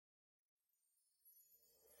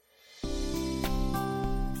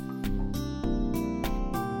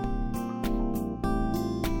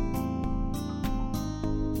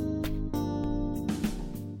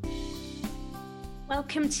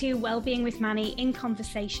Welcome to Wellbeing with Manny in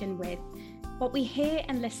conversation with. What we hear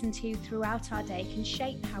and listen to throughout our day can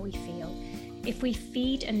shape how we feel. If we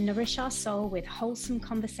feed and nourish our soul with wholesome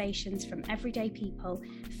conversations from everyday people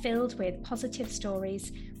filled with positive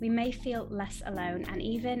stories, we may feel less alone and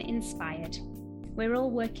even inspired. We're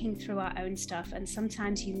all working through our own stuff, and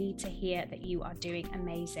sometimes you need to hear that you are doing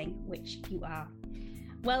amazing, which you are.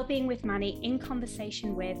 Wellbeing with Manny in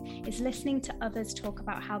conversation with is listening to others talk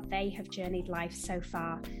about how they have journeyed life so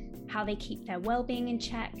far, how they keep their well-being in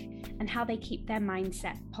check, and how they keep their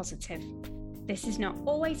mindset positive. This is not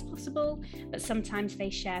always possible, but sometimes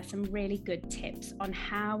they share some really good tips on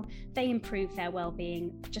how they improve their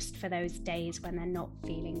well-being just for those days when they're not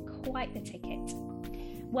feeling quite the ticket.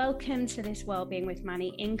 Welcome to this Wellbeing with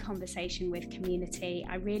Manny in conversation with community.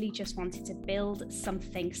 I really just wanted to build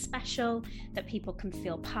something special that people can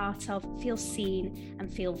feel part of, feel seen, and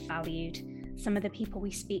feel valued. Some of the people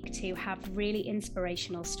we speak to have really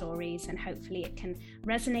inspirational stories, and hopefully it can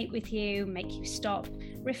resonate with you, make you stop,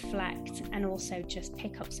 reflect, and also just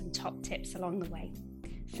pick up some top tips along the way.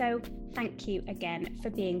 So thank you again for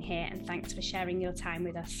being here, and thanks for sharing your time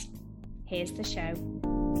with us. Here's the show.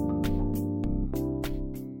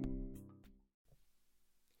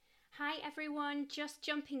 Hi everyone, just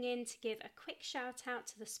jumping in to give a quick shout out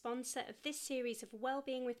to the sponsor of this series of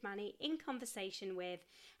Wellbeing with Manny in conversation with,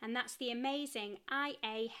 and that's the amazing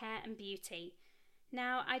IA Hair and Beauty.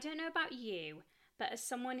 Now, I don't know about you, but as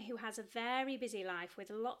someone who has a very busy life with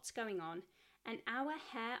lots going on, an hour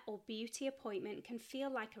hair or beauty appointment can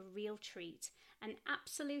feel like a real treat, an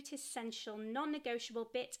absolute essential, non-negotiable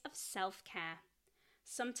bit of self-care.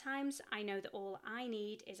 Sometimes I know that all I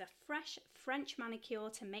need is a fresh French manicure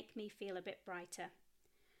to make me feel a bit brighter.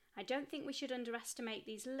 I don't think we should underestimate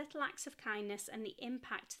these little acts of kindness and the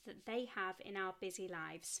impact that they have in our busy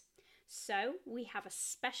lives. So we have a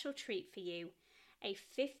special treat for you, a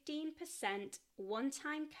 15%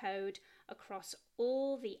 one-time code across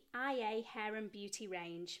all the IA Hair and Beauty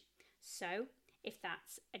range. So if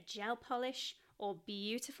that's a gel polish or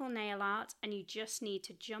beautiful nail art, and you just need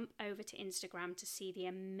to jump over to Instagram to see the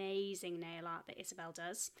amazing nail art that Isabel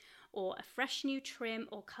does, or a fresh new trim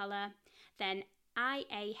or colour, then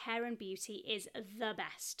IA Hair and Beauty is the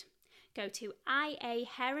best. Go to IA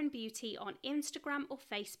Hair and Beauty on Instagram or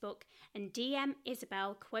Facebook and DM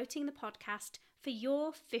Isabel quoting the podcast for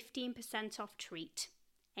your 15% off treat.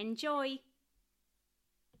 Enjoy!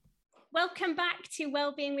 Welcome back to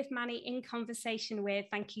Wellbeing with Manny in conversation with.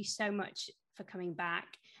 Thank you so much for coming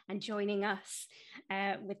back and joining us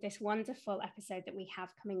with this wonderful episode that we have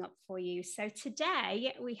coming up for you. So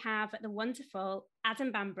today we have the wonderful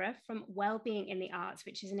Adam Bamborough from Wellbeing in the Arts,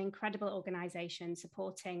 which is an incredible organisation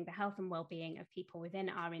supporting the health and wellbeing of people within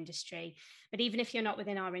our industry. But even if you're not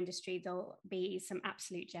within our industry, there'll be some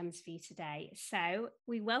absolute gems for you today. So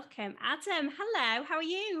we welcome Adam. Hello, how are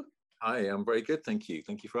you? Hi, I'm very good. Thank you.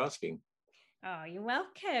 Thank you for asking. Oh, you're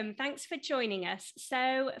welcome. Thanks for joining us.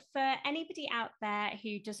 So for anybody out there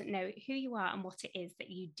who doesn't know who you are and what it is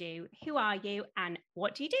that you do, who are you and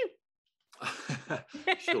what do you do?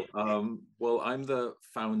 Sure. Well, I'm the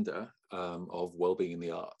founder of Wellbeing in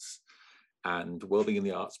the Arts, and Wellbeing in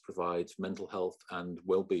the Arts provides mental health and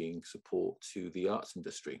wellbeing support to the arts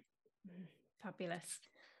industry. Fabulous.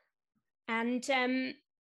 And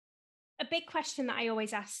a big question that I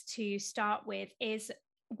always ask to start with is,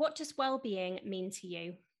 what does well-being mean to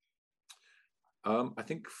you? I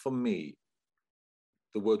think for me,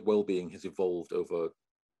 the word well-being has evolved over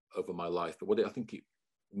my life. But what I think it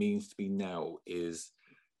means to me now is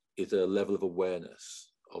a level of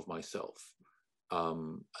awareness of myself,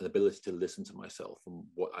 an ability to listen to myself and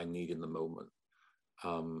what I need in the moment.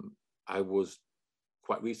 I was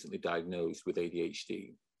quite recently diagnosed with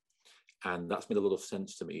ADHD, and that's made a lot of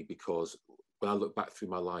sense to me because when I look back through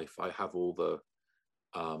my life, I have all the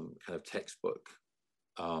kind of textbook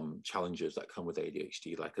challenges that come with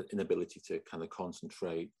ADHD, like an inability to kind of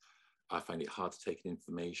concentrate. I find it hard to take in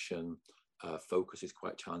information. Focus is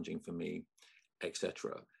quite challenging for me,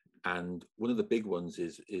 etc. And one of the big ones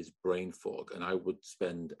is brain fog. And I would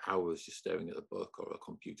spend hours just staring at a book or a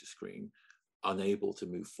computer screen, unable to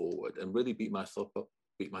move forward and really beat myself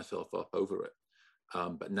up over it.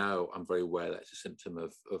 But now I'm very aware that it's a symptom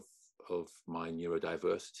of my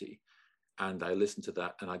neurodiversity. And I listen to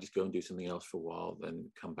that and I just go and do something else for a while, then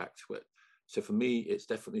come back to it. So for me, it's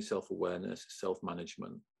definitely self-awareness,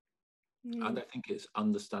 self-management. And I think it's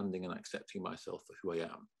understanding and accepting myself for who I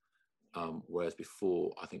am. Whereas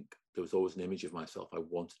before, I think there was always an image of myself I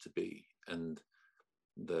wanted to be. And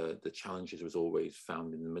the challenges was always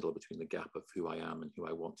found in the middle between the gap of who I am and who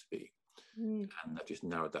I want to be. And I've just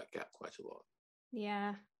narrowed that gap quite a lot.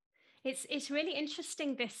 Yeah. It's really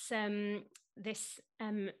interesting, this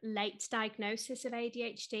late diagnosis of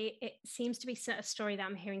ADHD. It seems to be a story that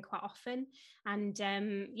I'm hearing quite often. And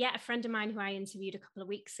yeah, a friend of mine who I interviewed a couple of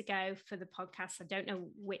weeks ago for the podcast, I don't know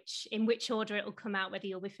in which order it will come out, whether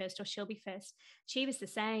you'll be first or she'll be first. She was the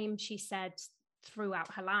same. She said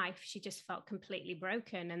throughout her life she just felt completely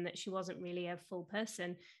broken, and that she wasn't really a full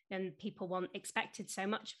person, and people expected so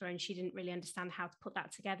much of her, and she didn't really understand how to put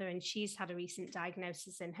that together. And she's had a recent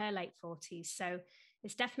diagnosis in her late 40s, so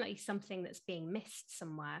it's definitely something that's being missed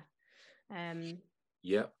somewhere.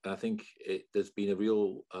 Yeah, I think there's been a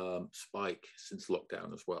real spike since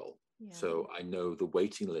lockdown as well. Yeah. So I know the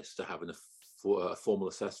waiting lists to having a formal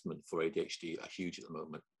assessment for ADHD are huge at the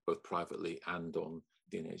moment, both privately and on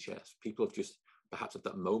the NHS. People have just perhaps at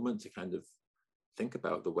that moment to kind of think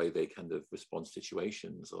about the way they kind of respond to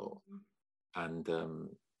situations, or and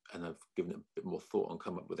I've given it a bit more thought and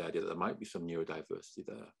come up with the idea that there might be some neurodiversity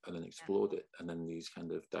there, and then explored it, and then these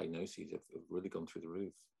kind of diagnoses have really gone through the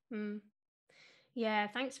roof. Yeah,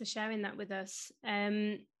 thanks for sharing that with us.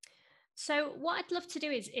 So what I'd love to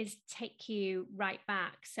do is take you right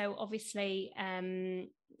back. So obviously,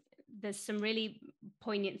 there's some really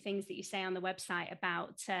poignant things that you say on the website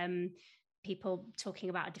about people talking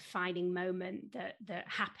about a defining moment that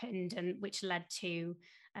happened, and which led to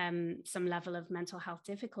some level of mental health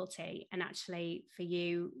difficulty. And actually, for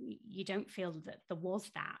you, you don't feel that there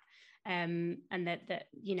was that. And that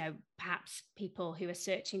perhaps people who are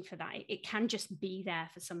searching for that, it can just be there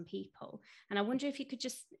for some people. And I wonder if you could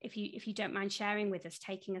just, if you don't mind sharing with us,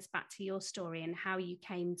 taking us back to your story and how you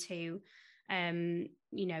came to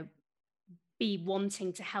be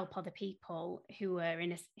wanting to help other people who were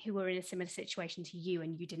in a similar situation to you,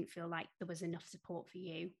 and you didn't feel like there was enough support for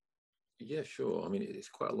you. Yeah, sure. I mean, it's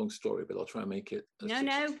quite a long story, but I'll try and make it as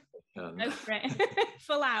go for it.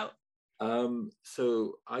 Full out.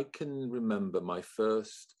 So I can remember my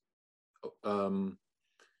first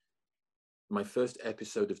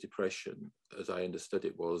episode of depression, as I understood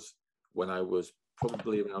it, was when I was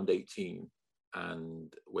probably around 18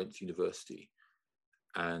 and went to university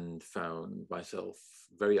and found myself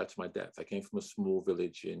very out of my depth. I came from a small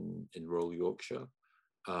village in rural Yorkshire,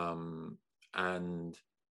 and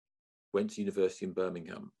went to university in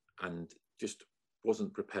Birmingham and just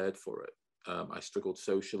wasn't prepared for it. I struggled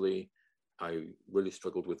socially. I really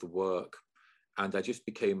struggled with the work, and I just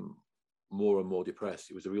became more and more depressed.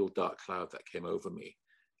 It was a real dark cloud that came over me,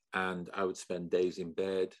 and I would spend days in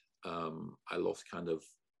bed. I lost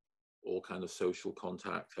all kind of social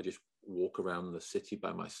contact. I just walk around the city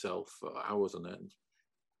by myself for hours on end.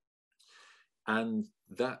 And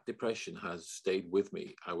that depression has stayed with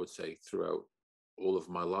me, I would say, throughout all of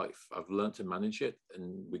my life. I've learned to manage it,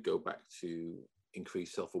 and we go back to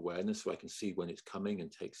increase self-awareness so I can see when it's coming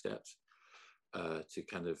and take steps to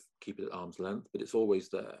kind of keep it at arm's length, but it's always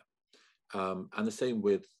there. And the same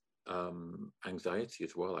with anxiety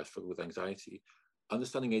as well. I struggle with anxiety.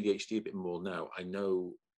 Understanding ADHD a bit more now, I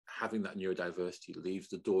know having that neurodiversity leaves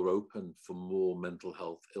the door open for more mental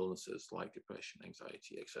health illnesses like depression,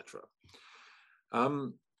 anxiety, etc.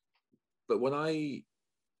 But when I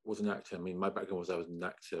was an actor, I mean, my background was I was an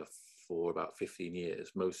actor for about 15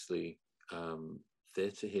 years, mostly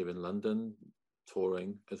theatre here in London,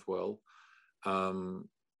 touring as well.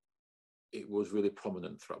 It was really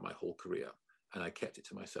prominent throughout my whole career, and I kept it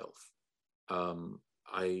to myself.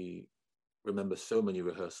 I remember so many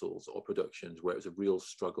rehearsals or productions where it was a real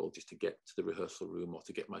struggle just to get to the rehearsal room or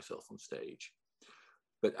to get myself on stage.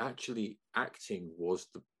 But actually, acting was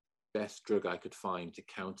the best drug I could find to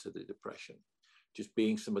counter the depression. Just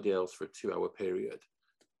being somebody else for a 2-hour period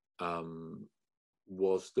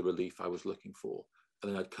was the relief I was looking for.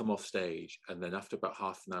 And then I'd come off stage, and then after about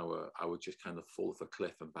half an hour, I would just kind of fall off a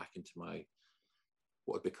cliff and back into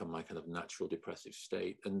what had become my kind of natural depressive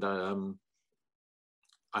state. And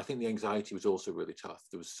I think the anxiety was also really tough.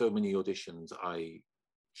 There was so many auditions I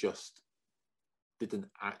just didn't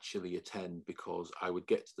actually attend because I would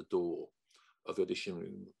get to the door of the audition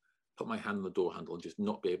room, put my hand on the door handle, and just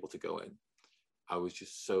not be able to go in. I was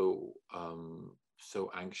just so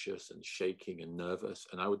anxious and shaking and nervous,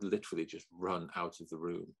 and I would literally just run out of the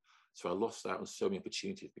room. So I lost out on so many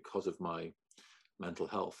opportunities because of my mental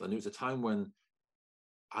health. And it was a time when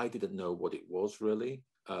I didn't know what it was really,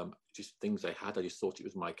 just things I had. I just thought it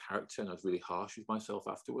was my character, and I was really harsh with myself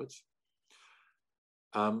afterwards.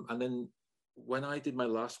 And then when I did my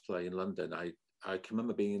last play in London, I can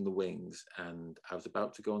remember being in the wings, and I was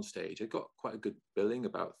about to go on stage. I got quite a good billing,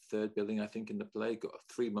 about third billing, I think, in the play, got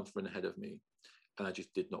a 3-month run ahead of me. And I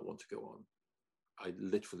just did not want to go on. I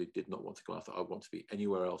literally did not want to go on. I thought I want to be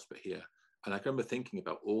anywhere else but here. And I remember thinking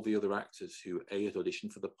about all the other actors who had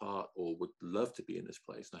auditioned for the part or would love to be in this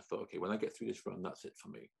place. And I thought, okay, when I get through this run, that's it for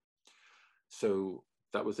me. So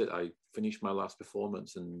that was it. I finished my last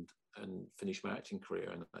performance and finished my acting career.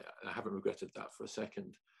 And I haven't regretted that for a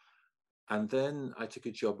second. And then I took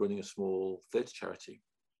a job running a small theatre charity.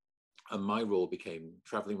 And my role became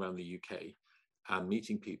traveling around the UK and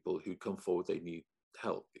meeting people who'd come forward, they need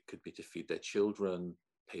help. It could be to feed their children,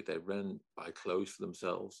 pay their rent, buy clothes for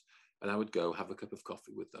themselves. And I would go have a cup of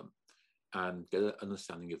coffee with them and get an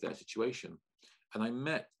understanding of their situation. And I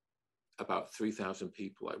met about 3,000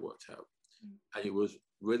 people, I worked out. And it was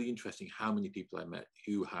really interesting how many people I met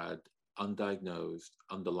who had undiagnosed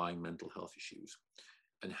underlying mental health issues,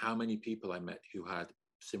 and how many people I met who had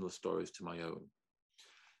similar stories to my own.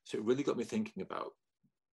 So it really got me thinking about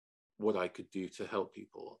what I could do to help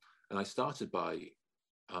people. And I started by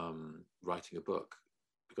writing a book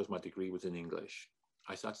because my degree was in English.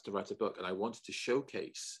 I started to write a book and I wanted to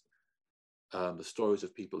showcase the stories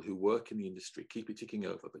of people who work in the industry, keep it ticking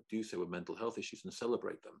over, but do so with mental health issues and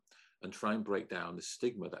celebrate them and try and break down the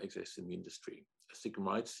stigma that exists in the industry. A stigma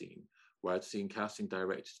I'd seen where I'd seen casting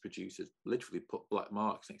directors, producers literally put black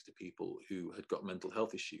marks next to people who had got mental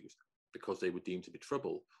health issues because they were deemed to be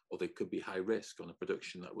trouble or they could be high risk on a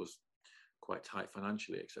production that was quite tight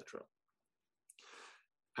financially, etc.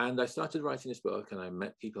 And I started writing this book and I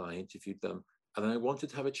met people, I interviewed them, and then I wanted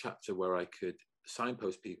to have a chapter where I could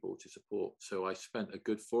signpost people to support. So I spent a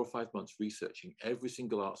good 4 or 5 months researching every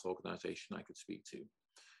single arts organization I could speak to,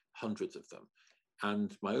 hundreds of them.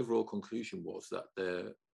 And my overall conclusion was that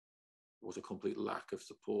there was a complete lack of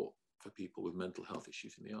support for people with mental health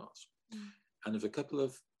issues in the arts. And there's a couple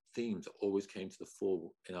of themes that always came to the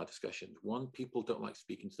fore in our discussions. One, people don't like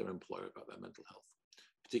speaking to their employer about their mental health,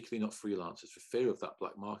 particularly not freelancers, for fear of that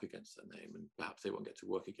black mark against their name and perhaps they won't get to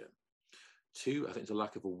work again. Two, I think there's a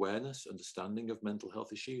lack of awareness, understanding of mental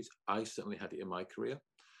health issues. I certainly had it in my career.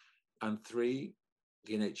 And three,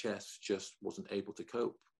 the NHS just wasn't able to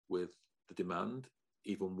cope with the demand,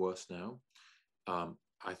 even worse now.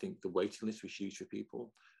 I think the waiting list was huge for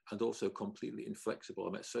people and also completely inflexible.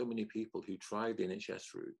 I met so many people who tried the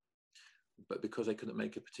NHS route, but because they couldn't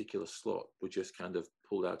make a particular slot, were just kind of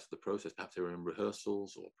pulled out of the process. Perhaps they were in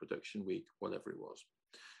rehearsals or production week, whatever it was.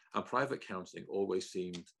 And private counselling always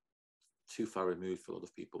seemed too far removed for a lot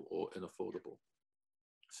of people or unaffordable.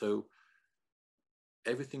 So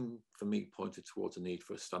everything for me pointed towards a need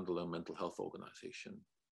for a standalone mental health organisation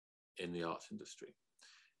in the arts industry.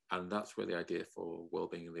 And that's where the idea for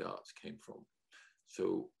Wellbeing in the Arts came from.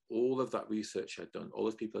 So all of that research I'd done, all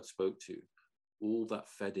those people I'd spoke to, all that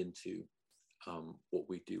fed into what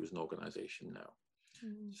we do as an organisation now.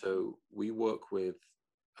 So we work with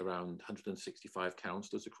around 165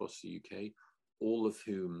 counsellors across the UK, all of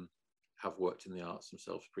whom have worked in the arts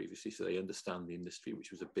themselves previously, so they understand the industry,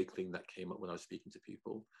 which was a big thing that came up when I was speaking to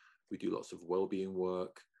people. We do lots of wellbeing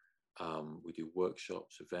work. We do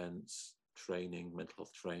workshops, events, training, mental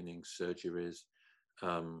health training, surgeries.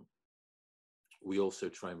 We also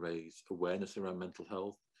try and raise awareness around mental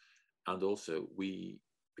health. And also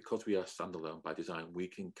because we are standalone by design, we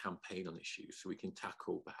can campaign on issues. So we can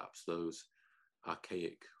tackle perhaps those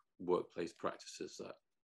archaic workplace practices that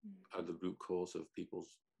are the root cause of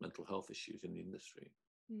people's mental health issues in the industry.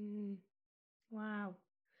 Wow.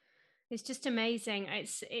 It's just amazing.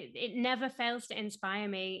 It never fails to inspire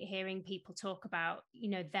me hearing people talk about,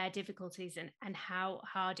 their difficulties and how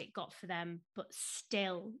hard it got for them, but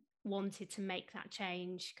still wanted to make that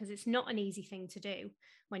change, because it's not an easy thing to do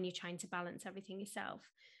when you're trying to balance everything yourself.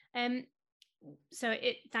 Thank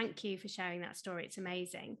you for sharing that story. It's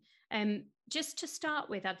amazing. Just to start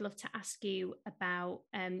with, I'd love to ask you about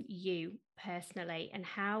you personally and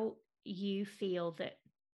how you feel that,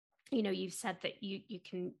 you've said that you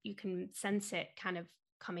can sense it kind of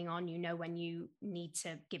coming on, when you need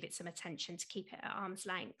to give it some attention to keep it at arm's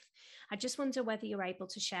length. I just wonder whether you're able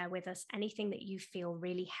to share with us anything that you feel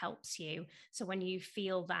really helps you. So when you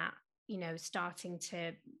feel that, starting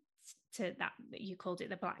to that, you called it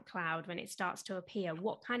the black cloud, when it starts to appear,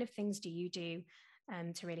 what kind of things do you do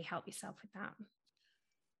to really help yourself with that?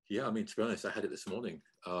 Yeah, I mean, to be honest, I had it this morning.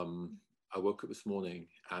 I woke up this morning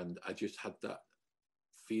and I just had that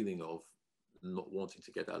feeling of not wanting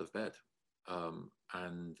to get out of bed.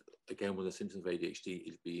 And again, one of the symptoms of ADHD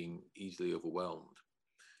is being easily overwhelmed.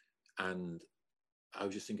 And I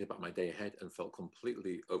was just thinking about my day ahead and felt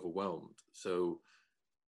completely overwhelmed. So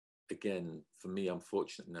again, for me, I'm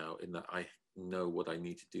fortunate now in that I know what I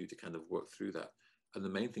need to do to kind of work through that. And the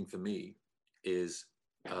main thing for me is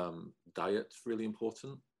diet's really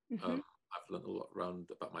important. I've learned a lot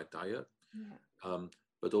about my diet,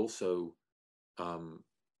 but also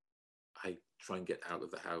I try and get out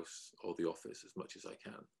of the house or the office as much as I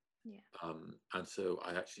can. Yeah. And so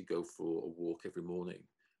I actually go for a walk every morning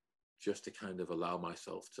just to kind of allow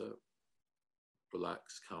myself to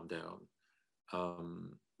relax, calm down.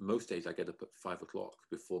 Most days I get up at 5 o'clock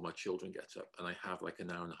before my children get up, and I have like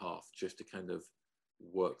an hour and a half just to kind of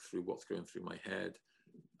work through what's going through my head,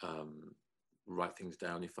 write things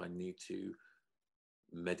down if I need to.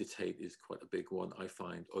 Meditate is quite a big one, I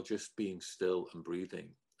find, or just being still and breathing.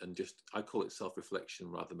 And just, I call it self-reflection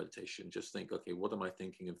rather than meditation. Just think, okay, what am I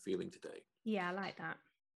thinking and feeling today? Yeah, I like that.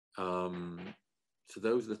 So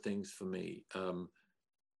those are the things for me.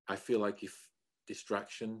 I feel like if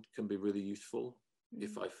distraction can be really useful,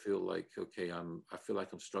 if I feel like, okay, I feel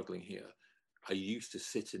like I'm struggling here, I used to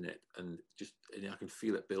sit in it and I can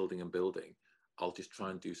feel it building and building. I'll just try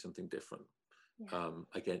and do something different. Yeah.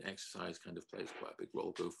 Again, exercise kind of plays quite a big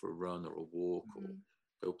role. Go for a run or a walk, or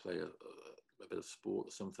go play a bit of sport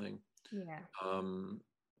or something. Yeah.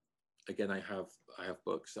 Again, I have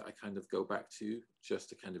books that I kind of go back to just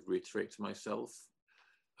to kind of reiterate to myself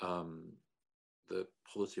the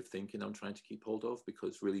positive thinking I'm trying to keep hold of, because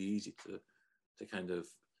it's really easy to kind of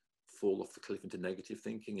fall off the cliff into negative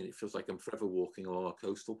thinking, and it feels like I'm forever walking along a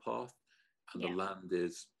coastal path, and the land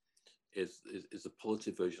is the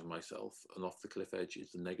positive version of myself, and off the cliff edge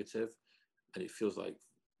is the negative, and it feels like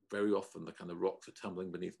very often the kind of rocks are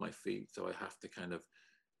tumbling beneath my feet, so I have to kind of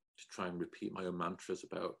just try and repeat my own mantras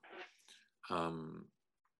about how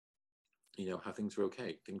things are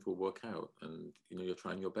okay, things will work out, and you're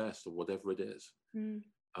trying your best, or whatever it is.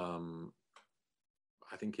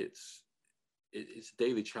 I think it's a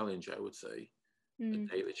daily challenge, I would say, a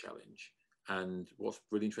daily challenge. And what's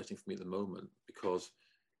really interesting for me at the moment, because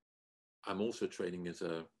I'm also training as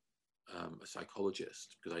a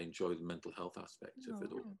psychologist, because I enjoy the mental health aspect of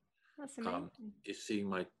it all. That's amazing. Is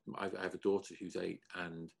seeing I have a daughter who's 8,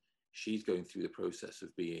 and she's going through the process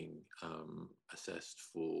of being assessed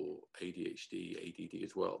for ADHD, ADD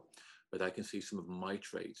as well. But I can see some of my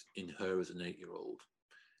traits in her as an 8-year-old.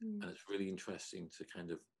 And it's really interesting to kind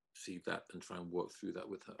of see that and try and work through that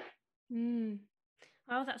with her.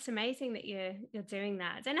 Oh, that's amazing that you're doing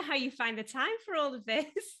that. I don't know how you find the time for all of this.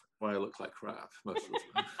 Why I look like crap most of the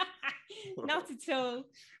time. Not at all.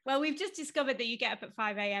 Well, we've just discovered that you get up at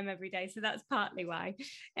 5 a.m. every day, so that's partly why.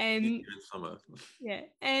 In summer. Yeah.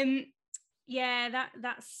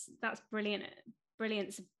 That's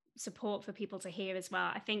brilliant support for people to hear as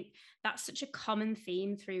well. I think that's such a common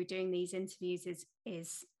theme through doing these interviews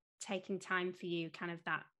is taking time for you, kind of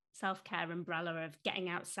that self-care umbrella of getting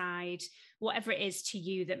outside, whatever it is to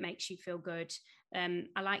you that makes you feel good.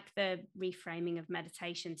 I like the reframing of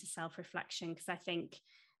meditation to self-reflection, because I think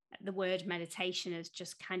the word meditation has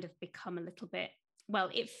just kind of become a little bit, well,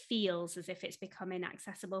 it feels as if it's become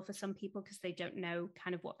inaccessible for some people because they don't know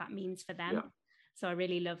kind of what that means for them. So I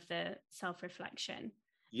really love the self-reflection.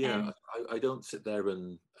 I don't sit there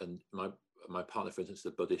and my partner, for instance,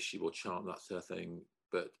 the Buddhist, she will chant, that's her thing.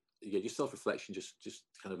 But just self-reflection, just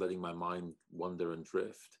kind of letting my mind wander and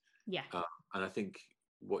drift. And I think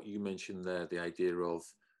what you mentioned there, the idea of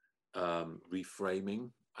reframing,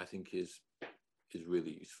 I think is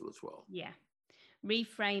really useful as well.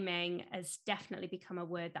 Reframing has definitely become a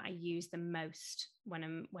word that I use the most when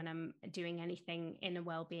I'm doing anything in a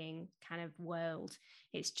well-being kind of world.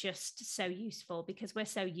 It's just so useful because we're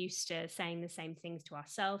so used to saying the same things to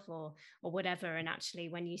ourselves or whatever. And actually,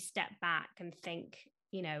 when you step back and think,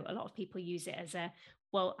 a lot of people use it as a,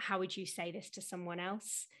 well, how would you say this to someone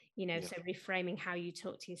else? So reframing how you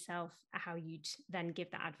talk to yourself, how you'd then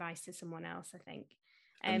give that advice to someone else, I think.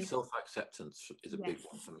 And self-acceptance is a big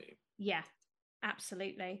one for me. Yeah,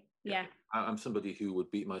 absolutely. I'm somebody who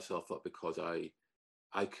would beat myself up because I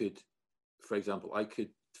could, for example, I could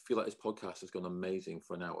feel like this podcast has gone amazing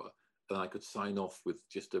for an hour, and I could sign off with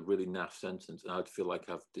just a really naff sentence, and I'd feel like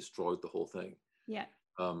I've destroyed the whole thing.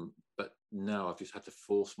 But now I've just had to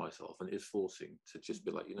force myself, and it is forcing to just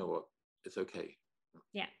be like, you know what, it's okay.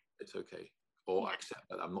 It's okay. Or accept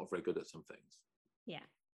that I'm not very good at some things.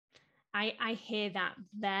 I hear that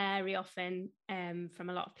very often from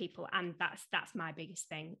a lot of people, and that's my biggest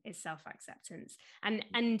thing is self-acceptance.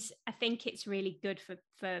 And I think it's really good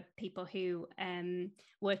for people who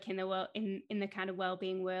work in the world in the kind of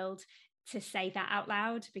well-being world to say that out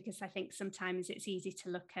loud, because I think sometimes it's easy to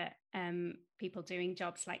look at people doing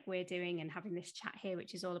jobs like we're doing and having this chat here,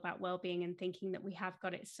 which is all about well-being, and thinking that we have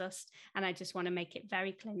got it sussed. And I just want to make it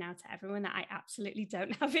very clear now to everyone that I absolutely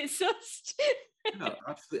don't have it sussed. No,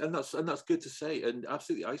 absolutely, and that's good to say. And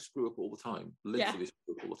absolutely, I screw up all the time, literally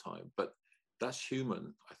screw up all the time. But that's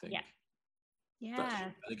human, I think.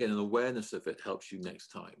 And again, an awareness of it helps you next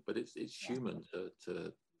time. But it's human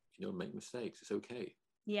to make mistakes. It's okay.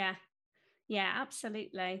 Yeah. Yeah,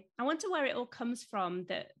 absolutely. I wonder where it all comes from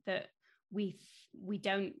that we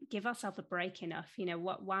don't give ourselves a break enough.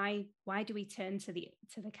 Why do we turn to the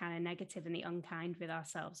kind of negative and the unkind with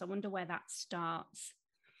ourselves? I wonder where that starts.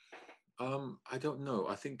 I don't know.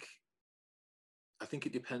 I think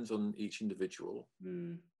it depends on each individual.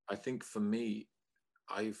 I think for me,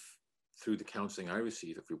 I've, through the counseling I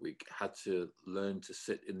receive every week, had to learn to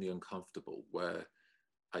sit in the uncomfortable where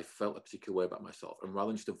I felt a particular way about myself, and rather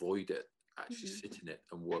than just avoid it, actually sit in it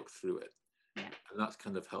and work through it. Yeah. And that's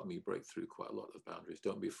kind of helped me break through quite a lot of boundaries.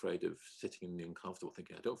 Don't be afraid of sitting in the uncomfortable,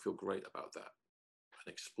 thinking, I don't feel great about that,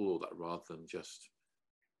 and explore that rather than just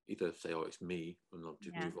either say, oh, it's me, and not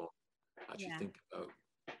to move on. Actually think about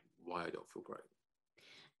why I don't feel great.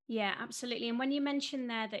 Yeah, absolutely. And when you mentioned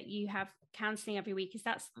there that you have counseling every week, is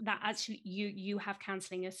that actually you have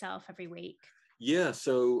counseling yourself every week? Yeah.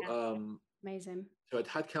 So amazing. So I'd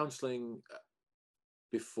had counseling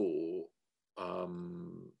before,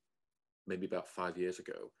 maybe about 5 years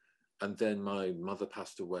ago, and then my mother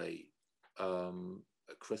passed away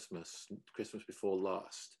at Christmas before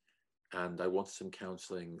last, and I wanted some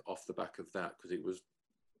counseling off the back of that because it was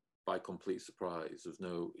by complete surprise.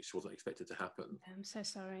 She wasn't expected to happen. I'm so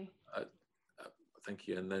sorry. Thank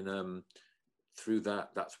you. And then through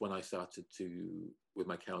that's when I started to, with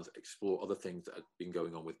my counselor, explore other things that had been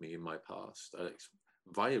going on with me in my past,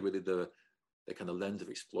 via really the kind of lens of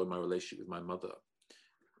exploring my relationship with my mother.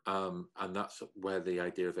 And that's where the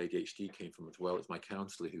idea of ADHD came from as well. It's my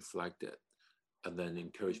counsellor who flagged it and then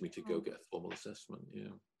encouraged me to go get a formal assessment.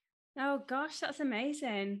 Yeah. Oh gosh, that's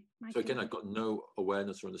amazing. So again, I got no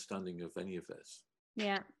awareness or understanding of any of this.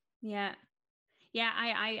 Yeah.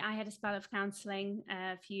 I had a spell of counselling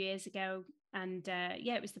a few years ago, and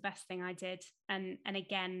it was the best thing I did. And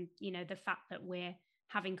again, the fact that we're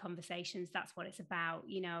having conversations, that's what it's about.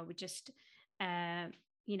 We just fly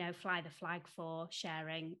the flag for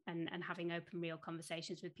sharing and having open, real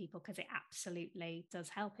conversations with people, because it absolutely does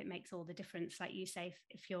help. It makes all the difference. Like you say,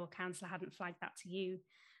 if your counsellor hadn't flagged that to you,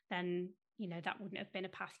 then that wouldn't have been a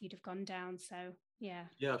path you'd have gone down. So yeah,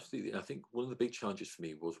 absolutely. I think one of the big challenges for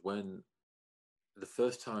me was when the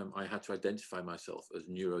first time I had to identify myself as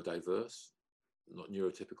neurodiverse, not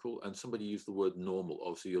neurotypical, and somebody used the word normal.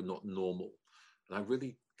 Oh, so you're not normal. And I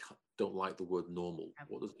really don't like the word normal.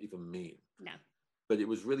 What does it even mean? No. But it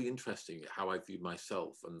was really interesting how I viewed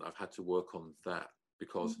myself, and I've had to work on that,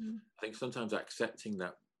 because I think sometimes accepting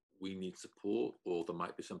that we need support or there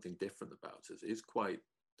might be something different about us is quite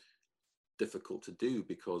difficult to do,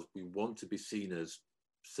 because we want to be seen as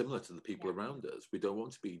similar to the people around us. We don't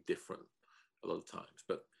want to be different a lot of times,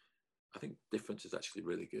 but I think difference is actually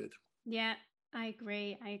really good. Yeah, I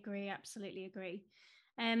agree. Absolutely agree.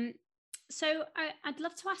 So I'd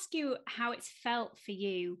love to ask you how it's felt for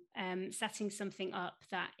you setting something up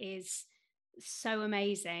that is so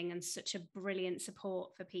amazing and such a brilliant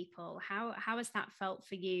support for people. How has that felt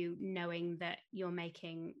for you, knowing that you're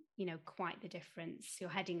making, quite the difference?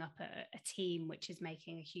 You're heading up a team which is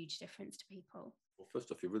making a huge difference to people. Well,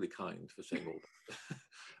 first off, you're really kind for saying all that.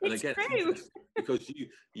 And It's again, true. it's interesting because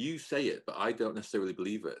you say it, but I don't necessarily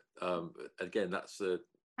believe it. Again, that's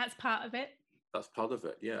part of it. That's part of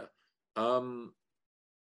it. Yeah.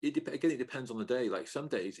 It depends on the day. Like some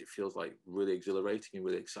days it feels like really exhilarating and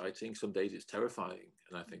really exciting. Some days it's terrifying,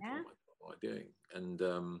 and I think, oh my God, what am I doing? And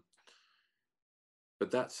but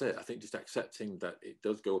that's it. I think just accepting that it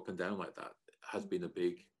does go up and down like that has been a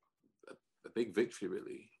big victory,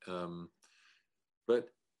 really. But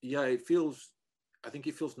yeah, I think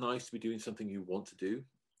it feels nice to be doing something you want to do.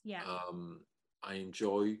 Yeah. I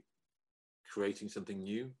enjoy creating something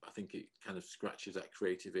new. I think it kind of scratches that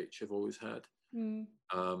creative itch I've always had. And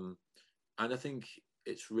I think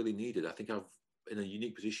it's really needed. I think I've, in a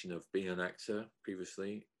unique position of being an actor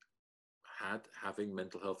previously, having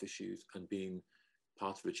mental health issues and being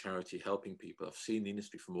part of a charity helping people. I've seen the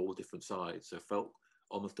industry from all different sides, so I felt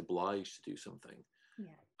almost obliged to do something.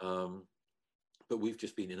 But we've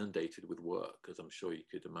just been inundated with work, as I'm sure you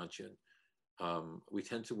could imagine. We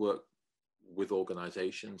tend to work with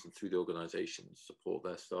organizations, and through the organizations support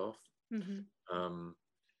their staff.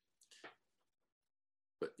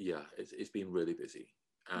 But yeah, it's been really busy,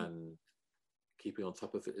 and keeping on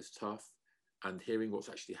top of it is tough, and hearing what's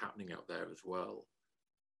actually happening out there as well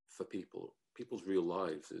for people's real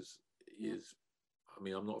lives is I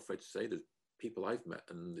mean, I'm not afraid to say there's people I've met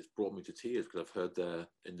and it's brought me to tears because I've heard their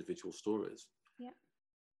individual stories.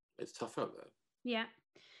 It's tough out there. Yeah.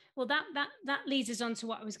 Well, that leads us on to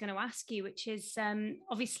what I was going to ask you, which is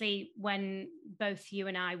obviously when both you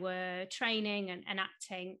and I were training and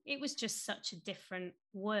acting, it was just such a different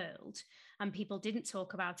world. and people didn't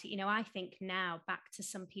talk about it. You know, I think now back to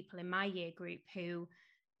some people in my year group who,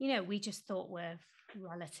 you know, we just thought were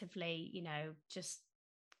relatively, you know, just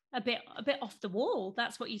a bit off the wall.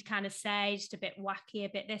 That's what you'd kind of say, just a bit wacky, a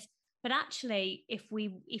bit this. But actually, if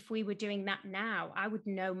we were doing that now, I would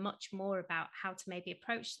know much more about how to maybe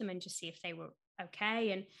approach them and just see if they were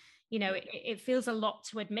okay. And you know, it feels a lot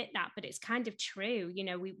to admit that, but it's kind of true. You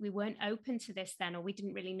know, we weren't open to this then, or we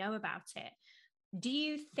didn't really know about it. Do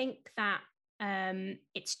you think that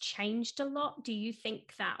it's changed a lot? Do you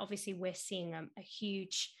think that obviously we're seeing a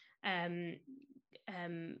huge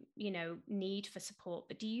you know, need for support,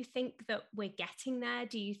 but do you think that we're getting there?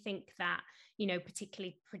 Do you think that, you know,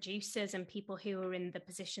 particularly producers and people who are in the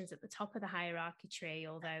positions at the top of the hierarchy tree,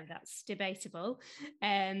 although that's debatable,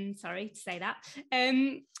 sorry to say that,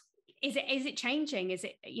 is it changing? Is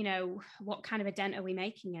it, you know, what kind of a dent are we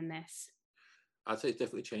making in this? I'd say it's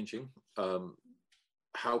definitely changing.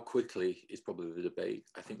 How quickly is probably the debate.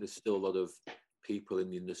 I think there's still a lot of people in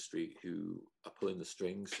the industry who are pulling the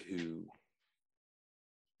strings, who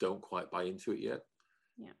don't quite buy into it yet.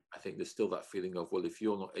 Yeah. I think there's still that feeling of, well, if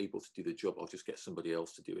you're not able to do the job, I'll just get somebody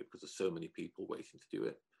else to do it, because there's so many people waiting to do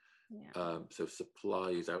it. Yeah. So supply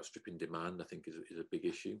is outstripping demand, I think, is a big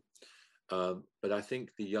issue. But I think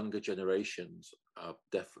the younger generations are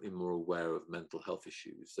definitely more aware of mental health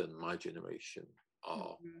issues than my generation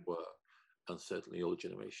were, and certainly all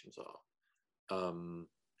generations are.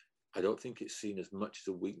 I don't think it's seen as much as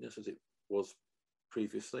a weakness as it was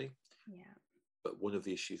previously. Yeah. But one of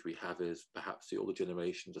the issues we have is perhaps the older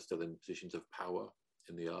generations are still in positions of power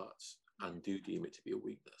in the arts and do deem it to be a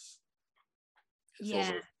weakness. It's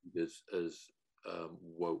almost as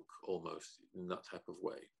woke, almost, in that type of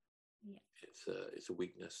way. Yeah. It's a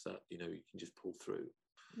weakness that, you know, you can just pull through.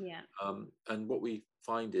 Yeah. And what we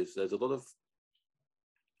find is there's a lot of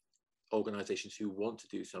organizations who want to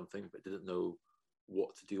do something but didn't know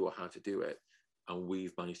what to do or how to do it, and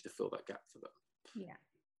we've managed to fill that gap for them. Yeah.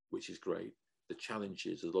 Which is great. The challenge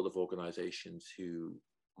is a lot of organizations who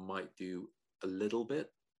might do a little bit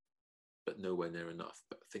but nowhere near enough,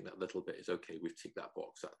 but think that little bit is okay, we've ticked that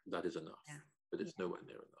box, that is enough. But it's nowhere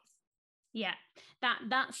near enough. Yeah,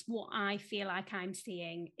 that's what I feel like I'm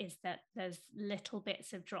seeing, is that there's little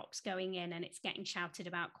bits of drops going in and it's getting shouted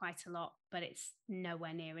about quite a lot, but it's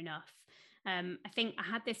nowhere near enough. I think I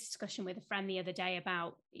had this discussion with a friend the other day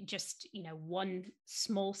about just, you know, one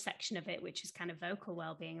small section of it, which is kind of vocal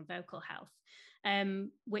well-being and vocal health,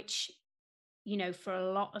 which, you know, for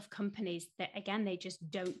a lot of companies that, again, they just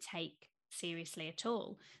don't take seriously at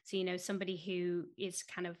all. So, you know, somebody who is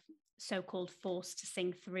kind of so-called forced to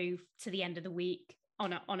sing through to the end of the week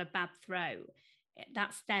on a bad throat,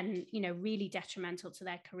 that's then, you know, really detrimental to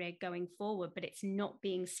their career going forward, but it's not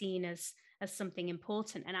being seen as something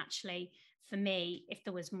important. And actually, for me, if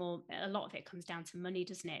there was more, a lot of it comes down to money,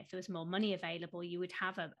 doesn't it? If there was more money available, you would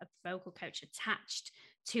have a vocal coach attached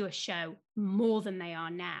to a show more than they are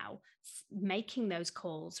now, making those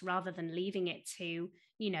calls rather than leaving it to,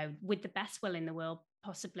 you know, with the best will in the world,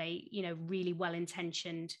 possibly, you know, really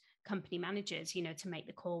well-intentioned company managers, you know, to make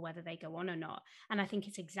the call whether they go on or not. And I think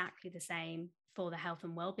it's exactly the same for the health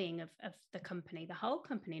and well-being of the company, the whole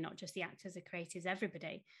company, not just the actors, the creators,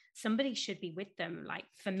 everybody. Somebody should be with them. Like,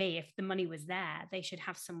 for me, if the money was there, they should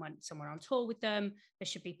have someone on tour with them. There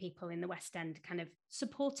should be people in the West End kind of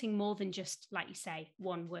supporting more than just, like you say,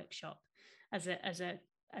 one workshop as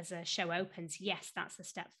a show opens. Yes, that's a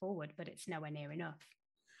step forward, but it's nowhere near enough.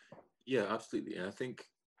 Yeah, absolutely. And I think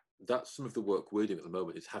that's some of the work we're doing at the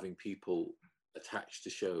moment, is having people attached to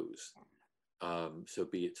shows. So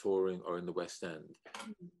be it touring or in the West End.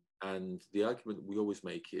 And the argument we always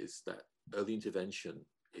make is that early intervention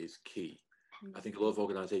is key. I think a lot of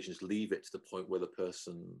organizations leave it to the point where the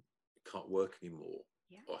person can't work anymore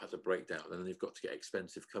or has a breakdown, and then they've got to get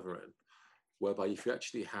expensive cover in. Whereby if you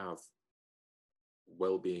actually have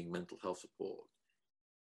well-being mental health support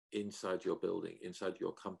inside your building, inside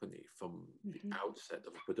your company, from the outset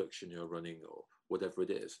of a production you're running or whatever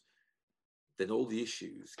it is, then all the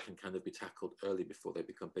issues can kind of be tackled early before they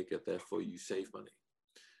become bigger. Therefore, you save money.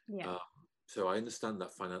 Yeah. So I understand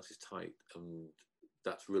that finance is tight, and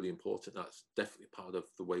that's really important. That's definitely part of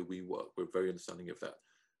the way we work. We're very understanding of that.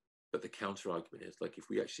 But the counter argument is, like, if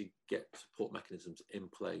we actually get support mechanisms in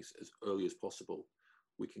place as early as possible,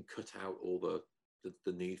 we can cut out all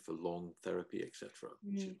the need for long therapy, etc.,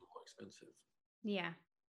 which is more expensive. Yeah,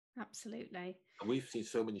 absolutely. And we've seen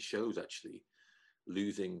so many shows actually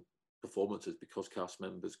losing performances because cast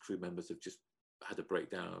members, crew members have just had a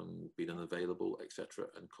breakdown, been unavailable, etc.,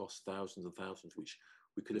 and cost thousands and thousands, which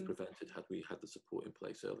we could have prevented had we had the support in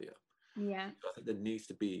place earlier. Yeah. So I think there needs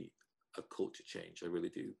to be a culture change. I really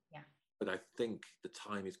do. Yeah, but I think the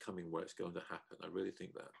time is coming where it's going to happen. I really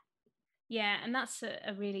think that. Yeah, and that's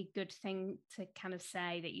a really good thing to kind of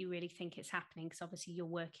say, that you really think it's happening, because obviously you're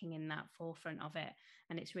working in that forefront of it,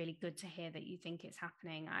 and it's really good to hear that you think it's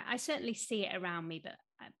happening. I certainly see it around me,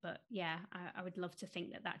 but yeah, I would love to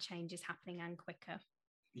think that change is happening and quicker.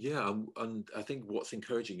 Yeah, and I think what's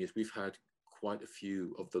encouraging is we've had quite a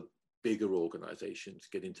few of the bigger organizations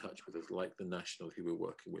get in touch with us, like the National, who we're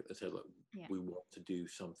working with, and say, look, we want to do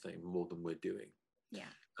something more than we're doing. Yeah.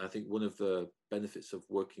 And I think one of the benefits of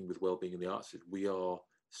working with Wellbeing in the Arts is we are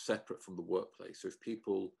separate from the workplace. So if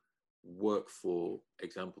people work, for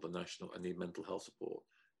example, the National, and need mental health support,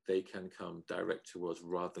 they can come direct to us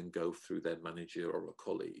rather than go through their manager or a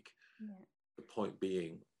colleague. Yeah. The point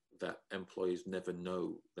being that employees never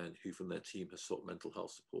know then who from their team has sought mental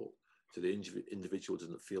health support. So the individual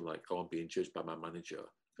doesn't feel like, oh, I'm being judged by my manager,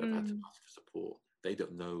 so I've had to ask for support. They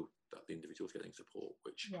don't know that the individual's getting support,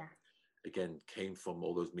 which again came from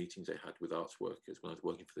all those meetings I had with arts workers when I was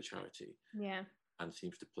working for the charity. Yeah. And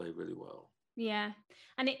seems to play really well. Yeah.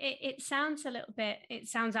 And it sounds a little bit, it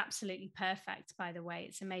sounds absolutely perfect, by the way.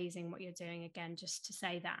 It's amazing what you're doing, again, just to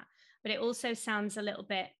say that. But it also sounds a little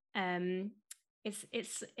bit,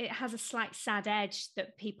 it has a slight sad edge,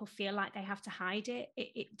 that people feel like they have to hide it.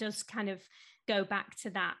 It does kind of go back to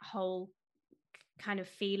that whole kind of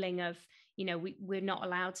feeling of, you know, we're not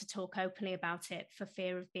allowed to talk openly about it for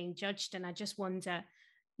fear of being judged. And I just wonder,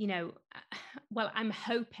 you know, well, I'm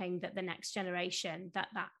hoping that the next generation that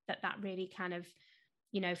really kind of,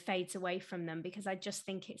 you know, fades away from them, because I just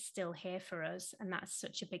think it's still here for us, and that's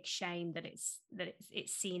such a big shame that it's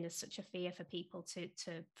seen as such a fear for people to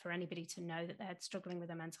for anybody to know that they're struggling with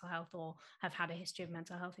their mental health or have had a history of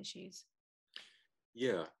mental health issues.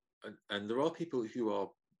 Yeah, and there are people who are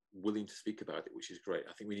willing to speak about it, which is great.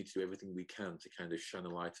 I think we need to do everything we can to kind of shine a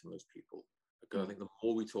light on those people. Because I think the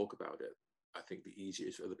more we talk about it, I think the easier it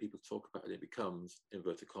is for other people to talk about it. It becomes,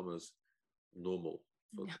 inverted commas, normal,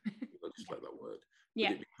 for just like that word.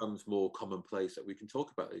 But it becomes more commonplace that we can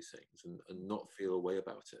talk about these things and not feel a way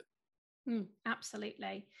about it.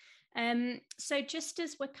 Absolutely. So just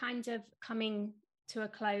as we're kind of coming to a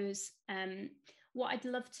close, what I'd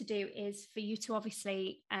love to do is for you to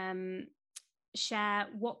obviously share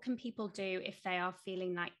what can people do if they are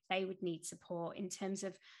feeling like they would need support, in terms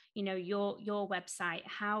of, you know, your website.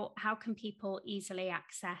 How can people easily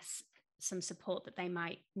access some support that they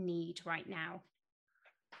might need right now?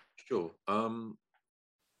 Sure. I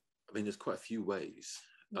mean, there's quite a few ways.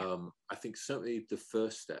 I think certainly the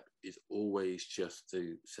first step is always just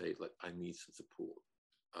to say, like, I need some support.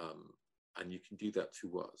 And you can do that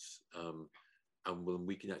to us. And when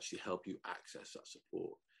we can actually help you access that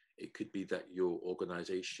support. It could be that your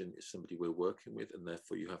organization is somebody we're working with, and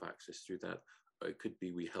therefore you have access through that. Or it could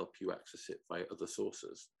be we help you access it via other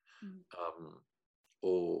sources,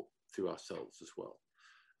 or through ourselves as well.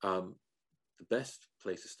 The best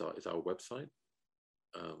place to start is our website,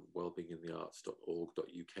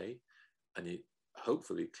 wellbeinginthearts.org.uk, and it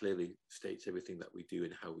hopefully clearly states everything that we do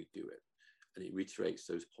and how we do it. And it reiterates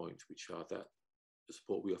those points, which are that the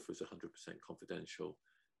support we offer is 100% confidential,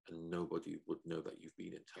 and nobody would know that you've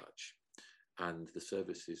been in touch. And the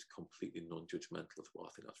service is completely non-judgmental as well.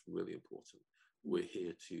 I think that's really important. We're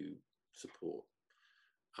here to support.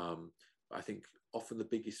 I think often the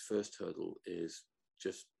biggest first hurdle is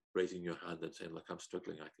just raising your hand and saying, like, I'm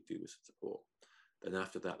struggling, I could do with some support. Then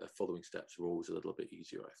after that, the following steps are always a little bit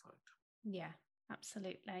easier, I find. Yeah,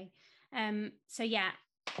 absolutely. So yeah,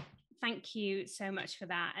 thank you so much for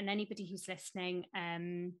that. And anybody who's listening,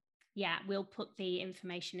 we'll put the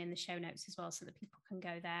information in the show notes as well, so that people can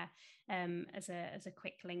go there as a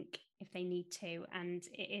quick link if they need to. And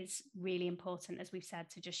it is really important, as we've said,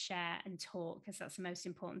 to just share and talk, because that's the most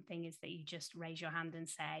important thing, is that you just raise your hand and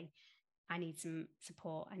say, I need some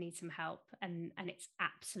support, I need some help. And it's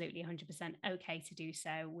absolutely 100% okay to do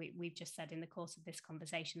so. We've just said in the course of this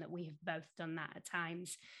conversation that we have both done that at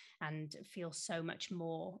times and feel so much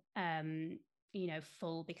more,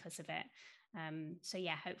 full because of it. So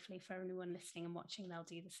yeah, hopefully for anyone listening and watching, they'll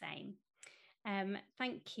do the same.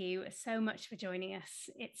 Thank you so much for joining us.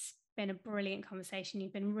 It's been a brilliant conversation.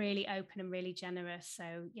 You've been really open and really generous.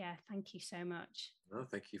 So yeah, thank you so much. No,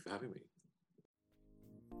 thank you for having me.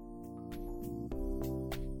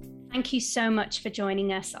 Thank you so much for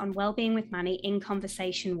joining us on Wellbeing with Manny in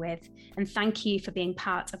Conversation With, and thank you for being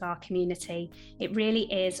part of our community. It really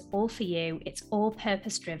is all for you. It's all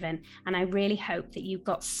purpose driven, and I really hope that you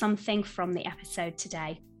got something from the episode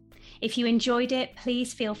today. If you enjoyed it,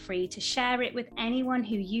 please feel free to share it with anyone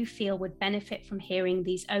who you feel would benefit from hearing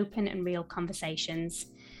these open and real conversations.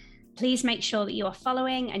 Please make sure that you are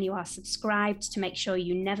following and you are subscribed to make sure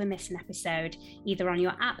you never miss an episode, either on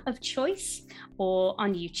your app of choice or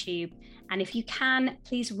on YouTube. And if you can,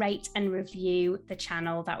 please rate and review the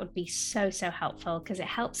channel. That would be so helpful because it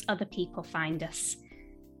helps other people find us.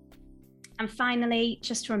 And finally,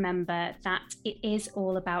 just remember that it is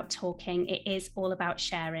all about talking. It is all about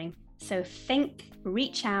sharing. So think,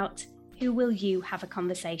 reach out. Who will you have a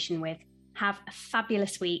conversation with? Have a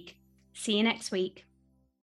fabulous week. See you next week.